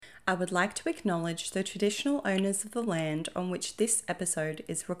I would like to acknowledge the traditional owners of the land on which this episode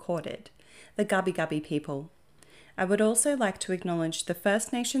is recorded, the Gubbi Gubbi people. I would also like to acknowledge the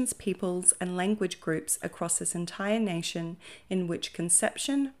First Nations peoples and language groups across this entire nation in which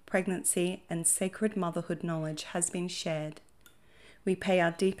conception, pregnancy, and sacred motherhood knowledge has been shared. We pay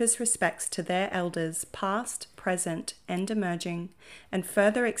our deepest respects to their elders, past, present, and emerging, and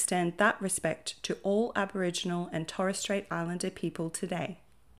further extend that respect to all Aboriginal and Torres Strait Islander people today.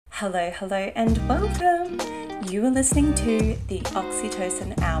 Hello, and welcome! You are listening to the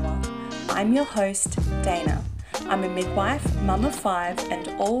Oxytocin Hour. I'm your host, Dayna. I'm a midwife, mum of 5, and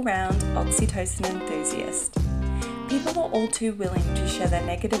all-round oxytocin enthusiast. People are all too willing to share their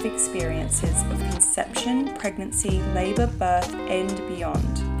negative experiences of conception, pregnancy, labour, birth, and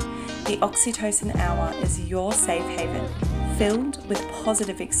beyond. The Oxytocin Hour is your safe haven, filled with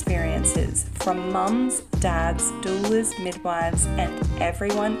positive experiences from mums, dads, doulas, midwives, and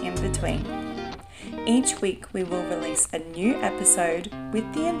everyone in between. Each week we will release a new episode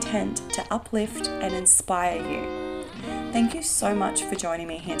with the intent to uplift and inspire you. Thank you so much for joining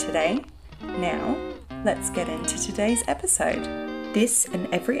me here today. Now, let's get into today's episode. This and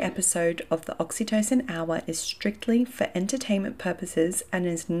every episode of the Oxytocin Hour is strictly for entertainment purposes and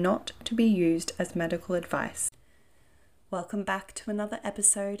is not to be used as medical advice. Welcome back to another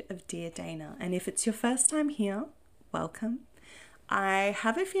episode of Dear Dayna, and if it's your first time here, welcome. I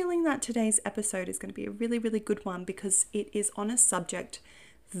have a feeling that today's episode is going to be a really, really good one because it is on a subject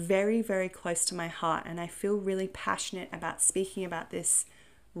very, very close to my heart, and I feel really passionate about speaking about this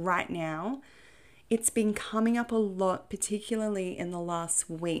right now. It's been coming up a lot, particularly in the last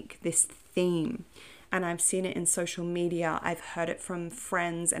week, this theme, and I've seen it in social media. I've heard it from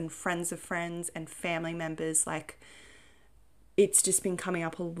friends and friends of friends and family members. It's just been coming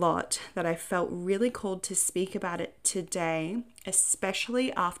up a lot that I felt really called to speak about it today,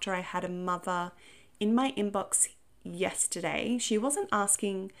 especially after I had a mother in my inbox yesterday. She wasn't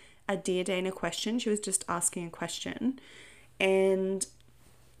asking a Dear Dayna question, she was just asking a question. And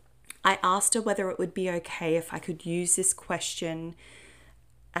I asked her whether it would be okay if I could use this question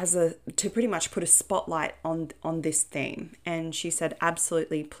to pretty much put a spotlight on this theme. And she said,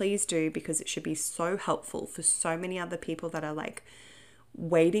 absolutely, please do, because it should be so helpful for so many other people that are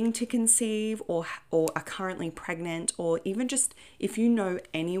waiting to conceive or are currently pregnant, or even just if you know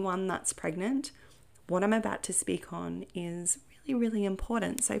anyone that's pregnant, what I'm about to speak on is really, really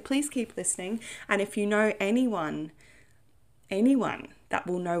important. So please keep listening. And if you know anyone that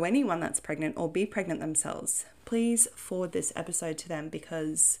will know anyone that's pregnant or be pregnant themselves, please forward this episode to them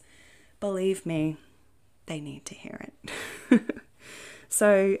because, believe me, they need to hear it.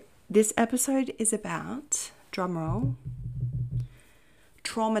 So this episode is about, drumroll,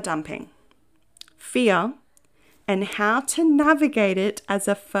 trauma dumping, fear, and how to navigate it as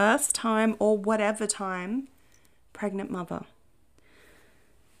a first time or whatever time pregnant mother.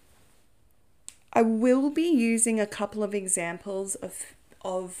 I will be using a couple of examples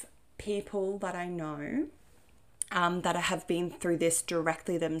of people that I know that have been through this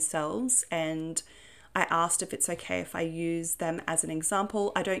directly themselves, and I asked if it's okay if I use them as an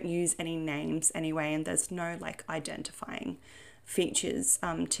example. I don't use any names anyway, and there's no identifying features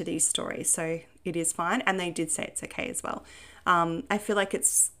to these stories, so it is fine, and they did say it's okay as well. I feel like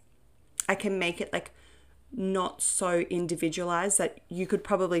I can make it not so individualized that you could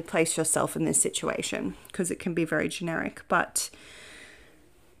probably place yourself in this situation because it can be very generic. But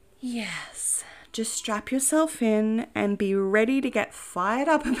yes, just strap yourself in and be ready to get fired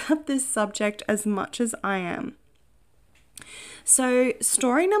up about this subject as much as I am. So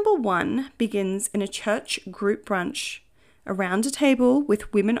story number 1 begins in a church group brunch around a table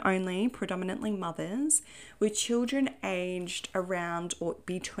with women only, predominantly mothers, with children aged around or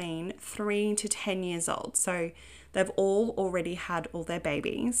between 3 to 10 years old. So they've all already had all their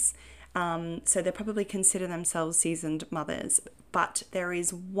babies. So they probably consider themselves seasoned mothers. But there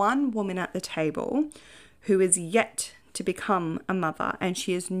is one woman at the table who is yet to become a mother, and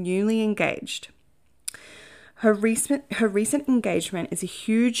she is newly engaged. Her recent engagement is a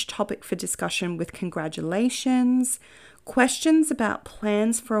huge topic for discussion, with congratulations, questions about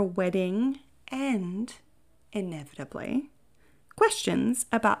plans for a wedding, and, inevitably, questions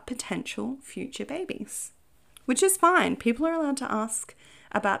about potential future babies, which is fine. People are allowed to ask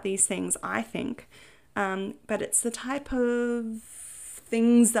about these things, I think, but it's the type of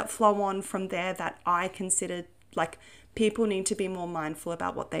things that flow on from there that I consider people need to be more mindful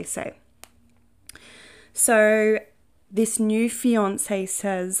about what they say. So this new fiance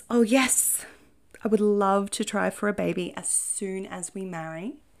says, oh yes, I would love to try for a baby as soon as we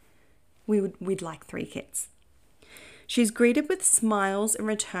marry. We'd like 3 kids. She's greeted with smiles in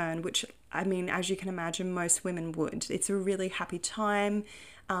return, which, I mean, as you can imagine, most women would. It's a really happy time.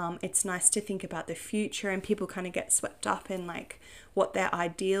 It's nice to think about the future, and people kind of get swept up in like what their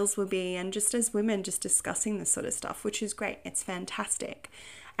ideals will be, and just as women just discussing this sort of stuff, which is great. It's fantastic.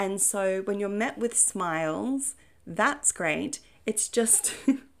 And so when you're met with smiles, that's great. It's just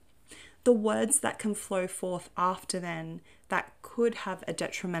the words that can flow forth after then that could have a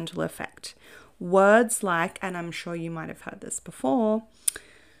detrimental effect. Words like, and I'm sure you might have heard this before,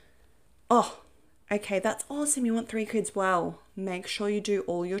 oh, okay, that's awesome, you want 3 kids. Well, make sure you do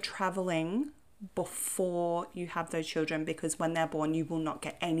all your traveling before you have those children, because when they're born, you will not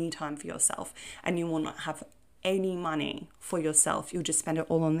get any time for yourself and you will not have any money for yourself. You'll just spend it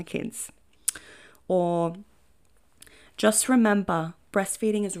all on the kids. Or just remember,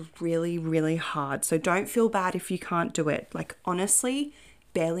 breastfeeding is really, really hard. So don't feel bad if you can't do it. Like, honestly,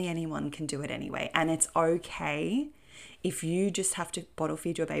 barely anyone can do it anyway. And it's okay if you just have to bottle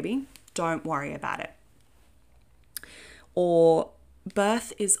feed your baby. Don't worry about it. Or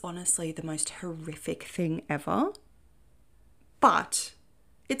birth is honestly the most horrific thing ever. But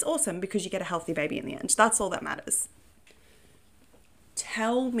it's awesome because you get a healthy baby in the end. That's all that matters.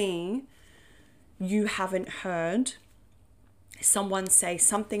 Tell me you haven't heard someone say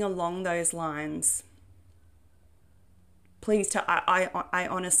something along those lines. Please tell. I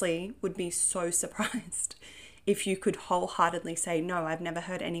honestly would be so surprised if you could wholeheartedly say, no, I've never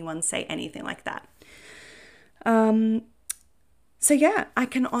heard anyone say anything like that. So yeah, I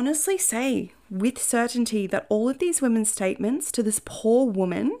can honestly say with certainty that all of these women's statements to this poor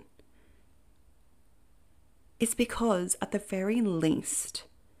woman is because at the very least,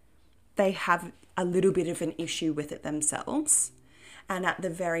 they have a little bit of an issue with it themselves. And at the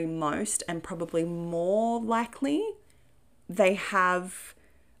very most, and probably more likely, they have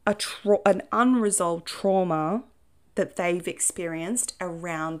an unresolved trauma that they've experienced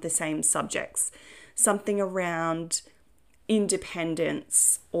around the same subjects. Something around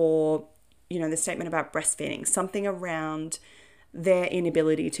independence, or, you know, the statement about breastfeeding, something around their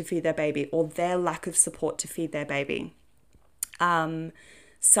inability to feed their baby or their lack of support to feed their baby.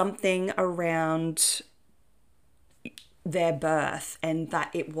 Something around their birth and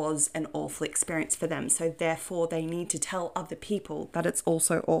that it was an awful experience for them. So therefore they need to tell other people that it's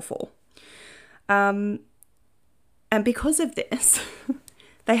also awful. And because of this,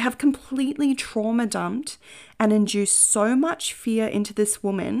 they have completely trauma dumped and induced so much fear into this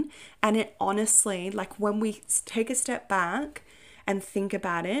woman. And it honestly, like when we take a step back and think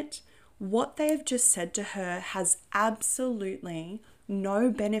about it, what they have just said to her has absolutely no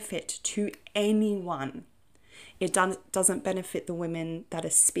benefit to anyone. It doesn't benefit the women that are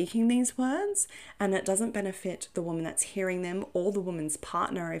speaking these words, and it doesn't benefit the woman that's hearing them or the woman's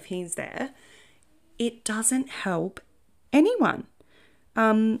partner if he's there. It doesn't help anyone.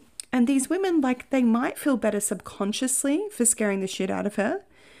 And these women, like, they might feel better subconsciously for scaring the shit out of her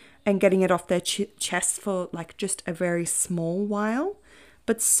and getting it off their chest for like just a very small while.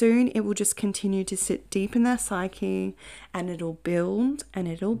 But soon it will just continue to sit deep in their psyche, and it'll build and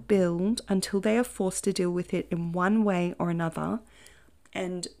it'll build until they are forced to deal with it in one way or another.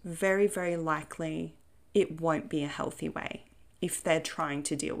 And very, very likely it won't be a healthy way if they're trying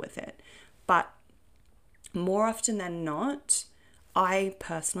to deal with it. But more often than not, I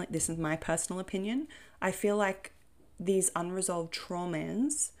personally, this is my personal opinion, I feel like these unresolved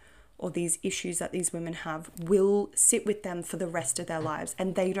traumas or these issues that these women have will sit with them for the rest of their lives,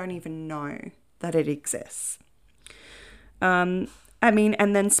 and they don't even know that it exists. And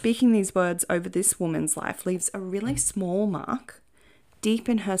then speaking these words over this woman's life leaves a really small mark deep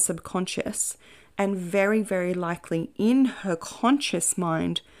in her subconscious and very, very likely in her conscious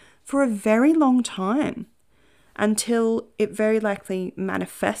mind for a very long time, until it very likely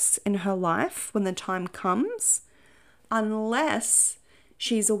manifests in her life when the time comes, unless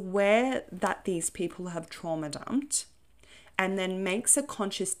she's aware that these people have trauma dumped and then makes a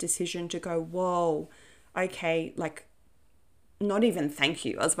conscious decision to go, whoa, okay, like, not even thank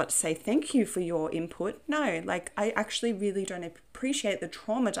you. I was about to say thank you for your input. No, like, I actually really don't appreciate the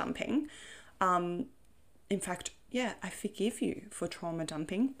trauma dumping. In fact, yeah, I forgive you for trauma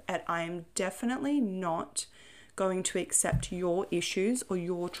dumping, and I am definitely not going to accept your issues or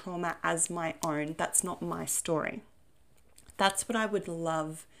your trauma as my own. That's not my story. That's what I would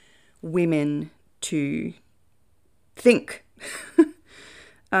love women to think.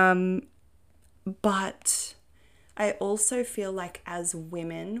 But I also feel like as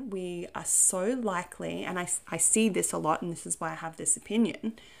women, we are so likely, and I see this a lot, and this is why I have this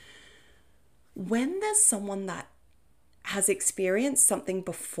opinion, when there's someone that has experienced something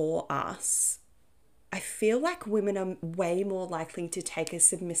before us, I feel like women are way more likely to take a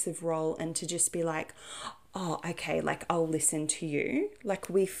submissive role and to just be like, oh, okay, like I'll listen to you. Like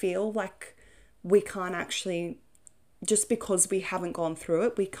we feel like we can't actually, just because we haven't gone through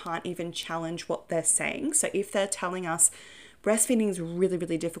it, we can't even challenge what they're saying. So if they're telling us breastfeeding is really,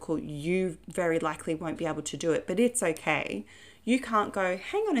 really difficult, you very likely won't be able to do it, but it's okay. You can't go,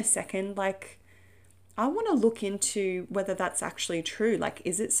 hang on a second, like, I want to look into whether that's actually true. Like,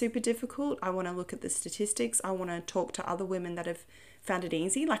 is it super difficult? I want to look at the statistics. I want to talk to other women that have found it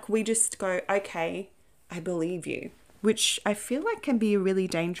easy. Like, we just go, okay, I believe you, which I feel like can be a really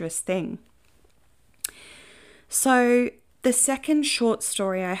dangerous thing. So the second short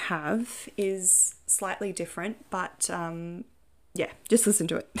story I have is slightly different, but yeah, just listen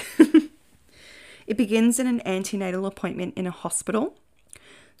to it. It begins in an antenatal appointment in a hospital.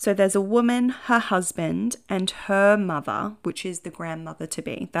 So there's a woman, her husband, and her mother, which is the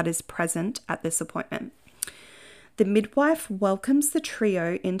grandmother-to-be, that is present at this appointment. The midwife welcomes the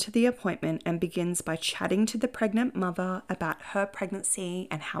trio into the appointment and begins by chatting to the pregnant mother about her pregnancy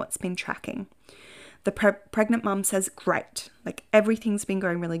and how it's been tracking. The pregnant mum says, great, like everything's been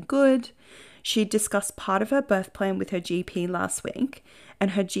going really good. She discussed part of her birth plan with her GP last week,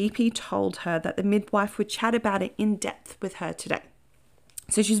 and her GP told her that the midwife would chat about it in depth with her today.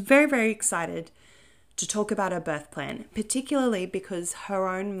 So she's very, very excited to talk about her birth plan, particularly because her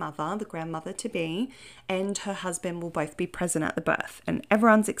own mother, the grandmother-to-be, and her husband will both be present at the birth, and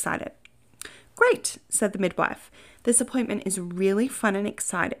everyone's excited. Great, said the midwife. This appointment is really fun and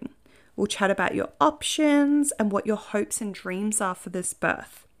exciting. We'll chat about your options and what your hopes and dreams are for this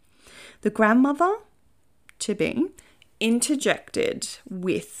birth. The grandmother-to-be interjected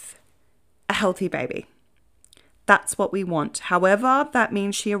with a healthy baby. That's what we want. However, that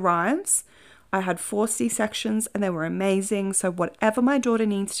means she arrives. I had 4 C-sections and they were amazing. So whatever my daughter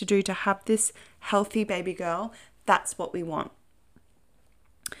needs to do to have this healthy baby girl, that's what we want.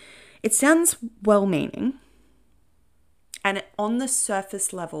 It sounds well-meaning. And on the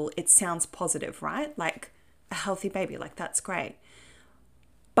surface level, it sounds positive, right? Like a healthy baby, like that's great.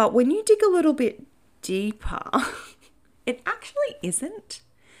 But when you dig a little bit deeper, it actually isn't.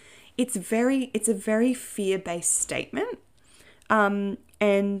 It's a very fear-based statement. And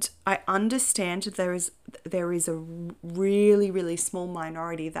I understand there is a really, really small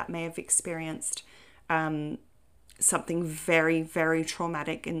minority that may have experienced something very, very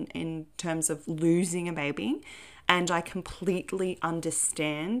traumatic in terms of losing a baby. And I completely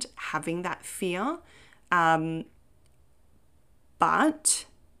understand having that fear. But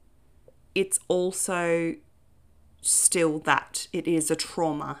it's also still that it is a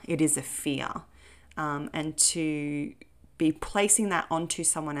trauma, it is a fear. And to be placing that onto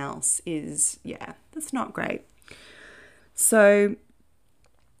someone else is, yeah, that's not great. So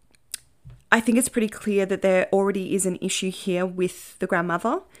I think it's pretty clear that there already is an issue here with the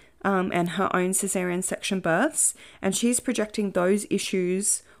grandmother and her own cesarean section births. And she's projecting those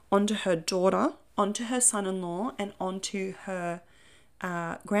issues onto her daughter, onto her son-in-law, and onto her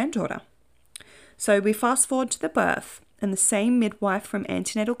granddaughter. So we fast forward to the birth, and the same midwife from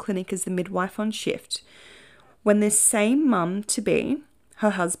antenatal clinic is the midwife on shift when this same mum-to-be,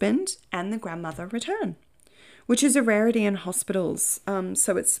 her husband, and the grandmother return, which is a rarity in hospitals.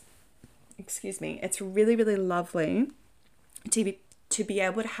 So it's really, really lovely to be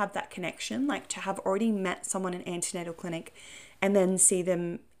able to have that connection, like to have already met someone in antenatal clinic and then see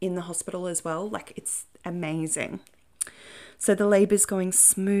them in the hospital as well. Like it's amazing. So the labour's going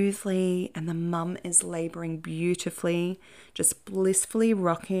smoothly and the mum is labouring beautifully, just blissfully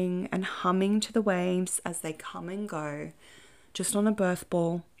rocking and humming to the waves as they come and go, just on a birth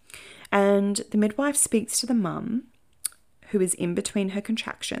ball. And the midwife speaks to the mum, who is in between her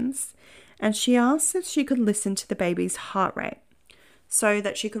contractions, and she asks if she could listen to the baby's heart rate so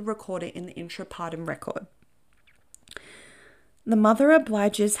that she could record it in the intrapartum record. The mother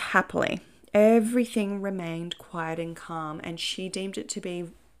obliges happily. Everything remained quiet and calm, and she deemed it to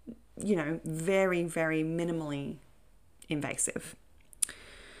be, very, very minimally invasive.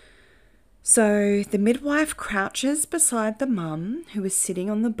 So the midwife crouches beside the mum, who is sitting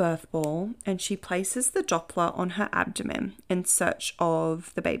on the birth ball, and she places the Doppler on her abdomen in search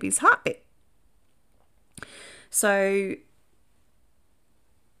of the baby's heartbeat. So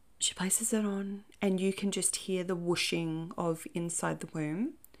she places it on, and you can just hear the whooshing of inside the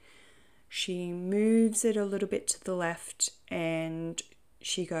womb. She moves it a little bit to the left and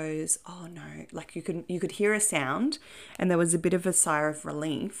she goes, oh no, like you could hear a sound, and there was a bit of a sigh of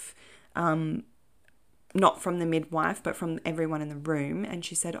relief, not from the midwife, but from everyone in the room. And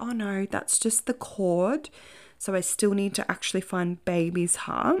she said, oh no, that's just the cord. So I still need to actually find baby's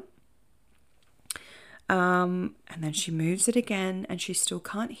heart. And then she moves it again and she still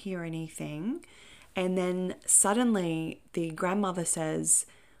can't hear anything. And then suddenly the grandmother says,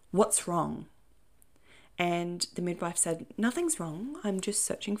 "What's wrong?" And the midwife said, "Nothing's wrong. I'm just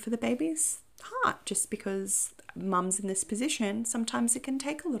searching for the baby's heart. Just because mum's in this position, sometimes it can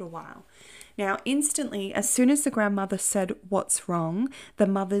take a little while." Now, instantly, as soon as the grandmother said, "What's wrong?" the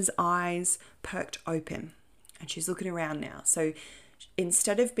mother's eyes perked open and she's looking around now. So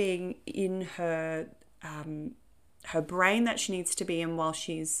instead of being in her brain that she needs to be in while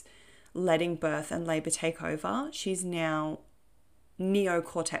she's letting birth and labor take over, she's now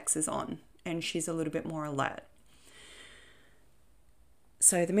neocortex is on and she's a little bit more alert.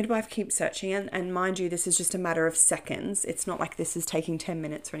 So the midwife keeps searching, and mind you, this is just a matter of seconds. It's not like this is taking 10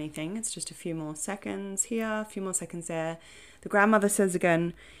 minutes or anything. It's just a few more seconds here, a few more seconds there. The grandmother says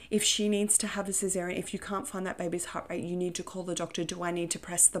again, "If she needs to have a cesarean, if you can't find that baby's heart rate, you need to call the doctor. Do I need to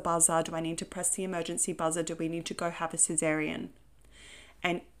press the buzzer? Do I need to press the emergency buzzer? Do we need to go have a cesarean?"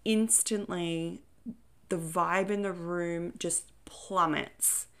 And instantly, the vibe in the room just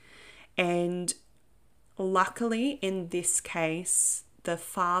plummets. And luckily, in this case, the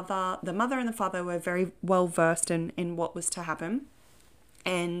mother and the father were very well versed in what was to happen.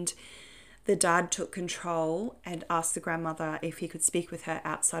 And the dad took control and asked the grandmother if he could speak with her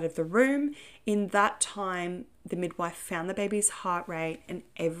outside of the room. In that time, the midwife found the baby's heart rate and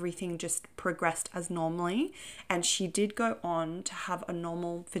everything just progressed as normally. And she did go on to have a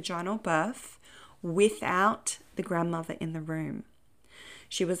normal vaginal birth without the grandmother in the room.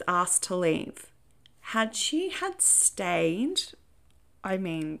 She was asked to leave. Had she had stayed, I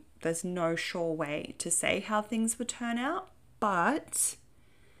mean, there's no sure way to say how things would turn out, but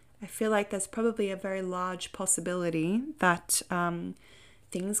I feel like there's probably a very large possibility that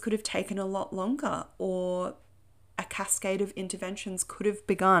things could have taken a lot longer or a cascade of interventions could have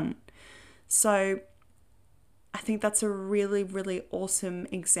begun. So I think that's a really, really awesome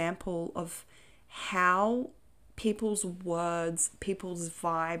example of how people's words, people's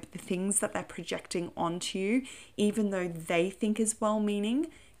vibe, the things that they're projecting onto you, even though they think is well-meaning,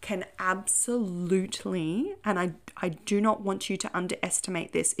 can absolutely, and I do not want you to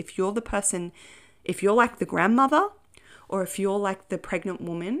underestimate this. If you're the person, if you're like the grandmother or if you're like the pregnant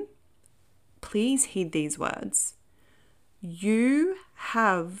woman, please heed these words. You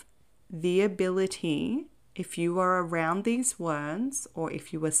have the ability, if you are around these words or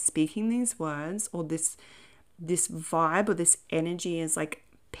if you are speaking these words or this vibe or this energy is like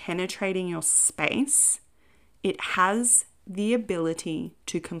penetrating your space, it has the ability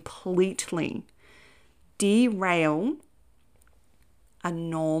to completely derail a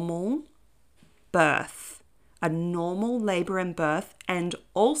normal birth, a normal labor and birth, and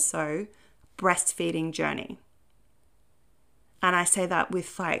also breastfeeding journey. And I say that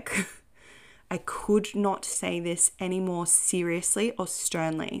with like, I could not say this any more seriously or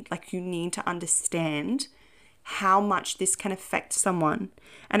sternly. Like, you need to understand how much this can affect someone,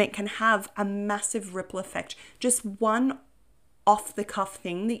 and it can have a massive ripple effect. Just one off the cuff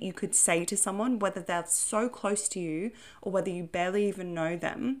thing that you could say to someone, whether they're so close to you or whether you barely even know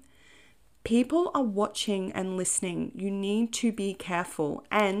them, people are watching and listening. You need to be careful.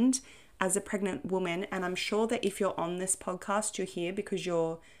 And as a pregnant woman, and I'm sure that if you're on this podcast, you're here because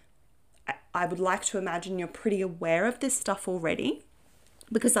I would like to imagine you're pretty aware of this stuff already,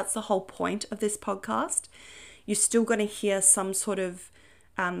 because that's the whole point of this podcast. You're still going to hear some sort of,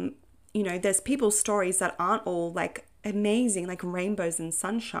 there's people's stories that aren't all like amazing, like rainbows and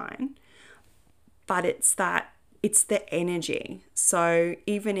sunshine, but it's the energy. So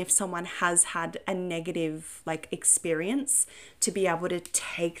even if someone has had a negative like experience, to be able to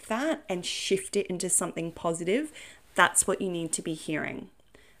take that and shift it into something positive, that's what you need to be hearing.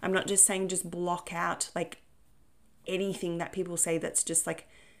 I'm not just saying just block out like anything that people say that's just like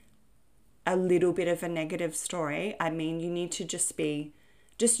a little bit of a negative story. I mean, you need to just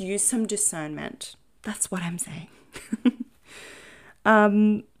use some discernment. That's what I'm saying.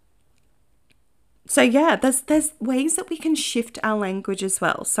 So yeah, there's ways that we can shift our language as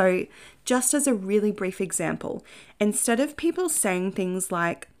well. So just as a really brief example, instead of people saying things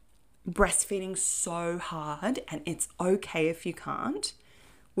like breastfeeding so hard and it's okay if you can't,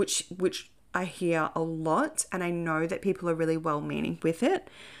 which I hear a lot, and I know that people are really well-meaning with it.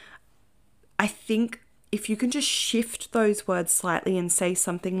 I think if you can just shift those words slightly and say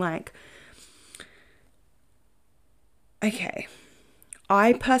something like, okay,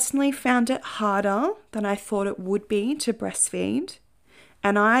 I personally found it harder than I thought it would be to breastfeed,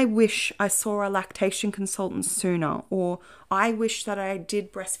 and I wish I saw a lactation consultant sooner, or I wish that I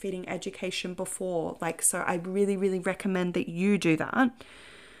did breastfeeding education before. Like, so I really, really recommend that you do that.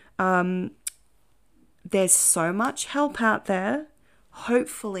 there's so much help out there.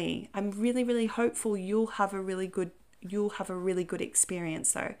 Hopefully, I'm really, really hopeful you'll have a really good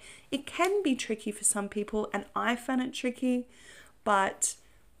experience though. It can be tricky for some people, and I found it tricky, but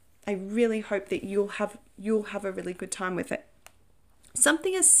I really hope that you'll have a really good time with it.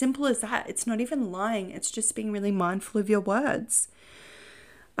 Something as simple as that. It's not even lying. It's just being really mindful of your words.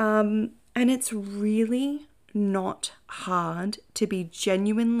 And it's really not hard to be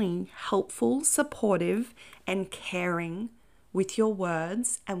genuinely helpful, supportive, and caring with your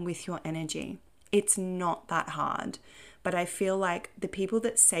words and with your energy. It's not that hard. But I feel like the people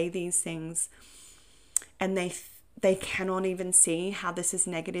that say these things and they cannot even see how this is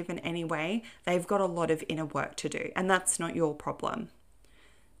negative in any way, they've got a lot of inner work to do. And that's not your problem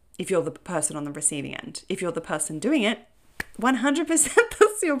if you're the person on the receiving end. If you're the person doing it, 100%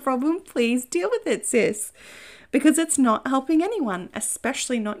 that's your problem. Please deal with it, sis. Because it's not helping anyone,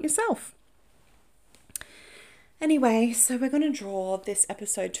 especially not yourself. Anyway, so we're going to draw this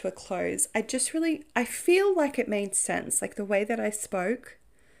episode to a close. I feel like it made sense. Like the way that I spoke,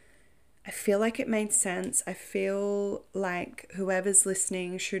 I feel like it made sense. I feel like whoever's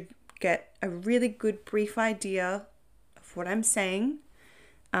listening should get a really good brief idea of what I'm saying.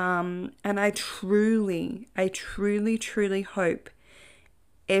 And I truly hope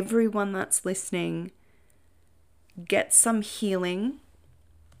everyone that's listening gets some healing.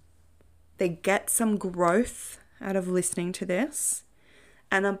 They get some growth out of listening to this.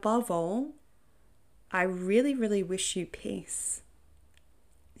 And above all, I really, really wish you peace.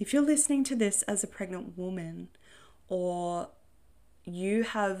 If you're listening to this as a pregnant woman, or you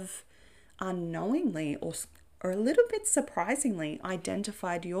have unknowingly or a little bit surprisingly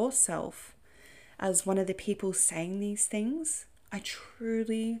identified yourself as one of the people saying these things, I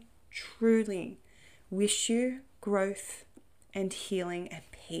truly, truly wish you growth and healing and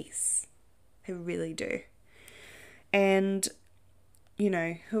peace. I really do. And,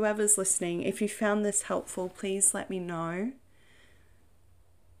 whoever's listening, if you found this helpful, please let me know.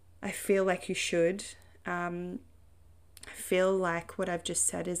 I feel like you should. I feel like what I've just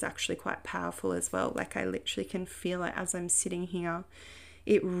said is actually quite powerful as well. Like I literally can feel it as I'm sitting here.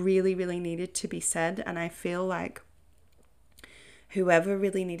 It really, really needed to be said. And I feel like whoever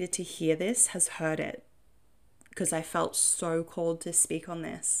really needed to hear this has heard it, because I felt so called to speak on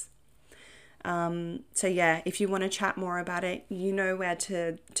this. So yeah, if you want to chat more about it, you know where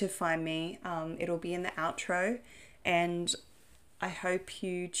to find me. It'll be in the outro, and I hope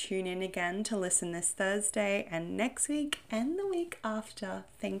you tune in again to listen this Thursday and next week and the week after.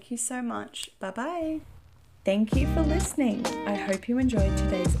 Thank you so much. Bye-bye. Thank you for listening. I hope you enjoyed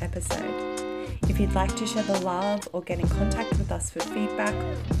today's episode. If you'd like to share the love or get in contact with us for feedback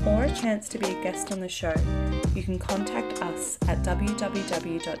or a chance to be a guest on the show, you can contact us at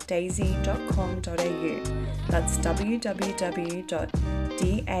www.daisy.com.au. That's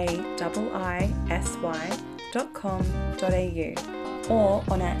www.daisy.com.au, or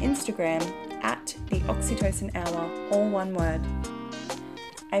on our Instagram at the Oxytocin Hour, all one word.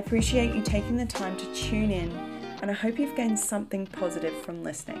 I appreciate you taking the time to tune in, and I hope you've gained something positive from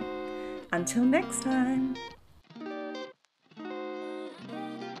listening. Until next time.